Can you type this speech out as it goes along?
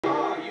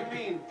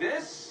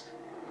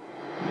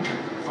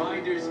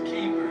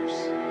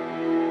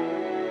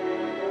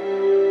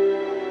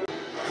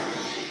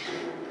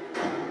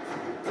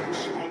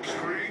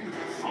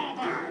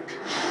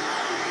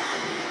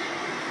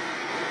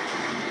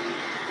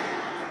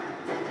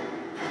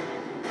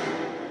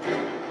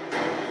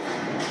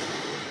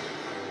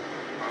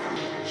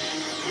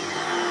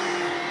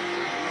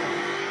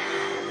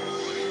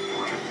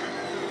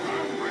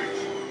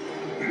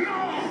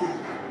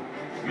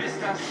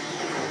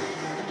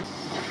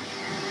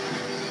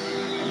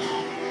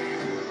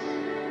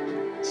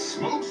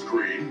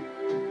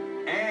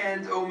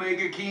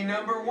Omega Key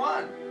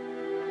 #1.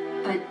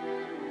 But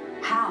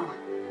how?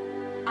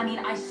 I mean,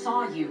 I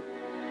saw you.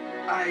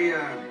 I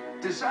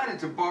decided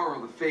to borrow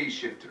the phase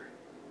shifter.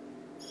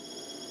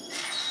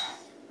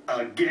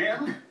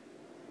 Again?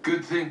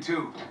 Good thing,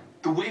 too.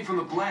 The wave from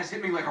the blast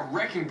hit me like a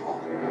wrecking ball.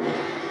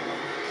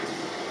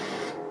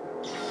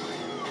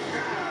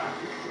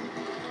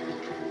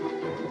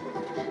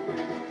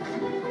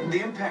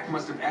 The impact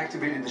must have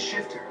activated the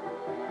shifter.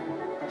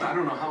 I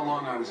don't know how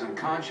long I was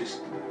unconscious,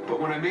 but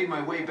when I made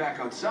my way back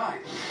outside,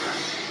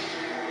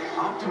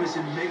 Optimus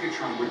and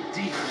Megatron were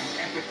deep in an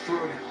epic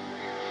throwdown.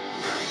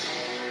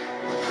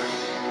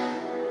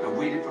 I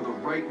waited for the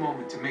right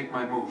moment to make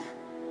my move.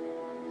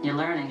 You're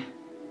learning.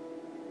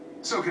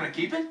 So can I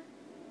keep it?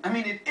 I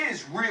mean, it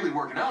is really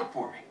working out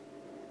for me.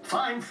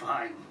 Fine,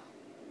 fine.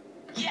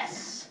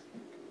 Yes!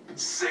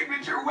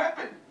 Signature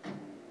weapon!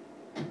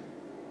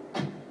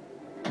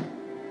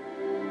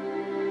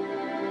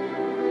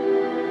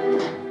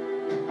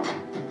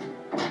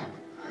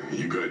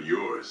 You got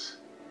yours.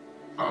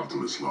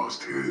 Optimus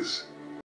lost his.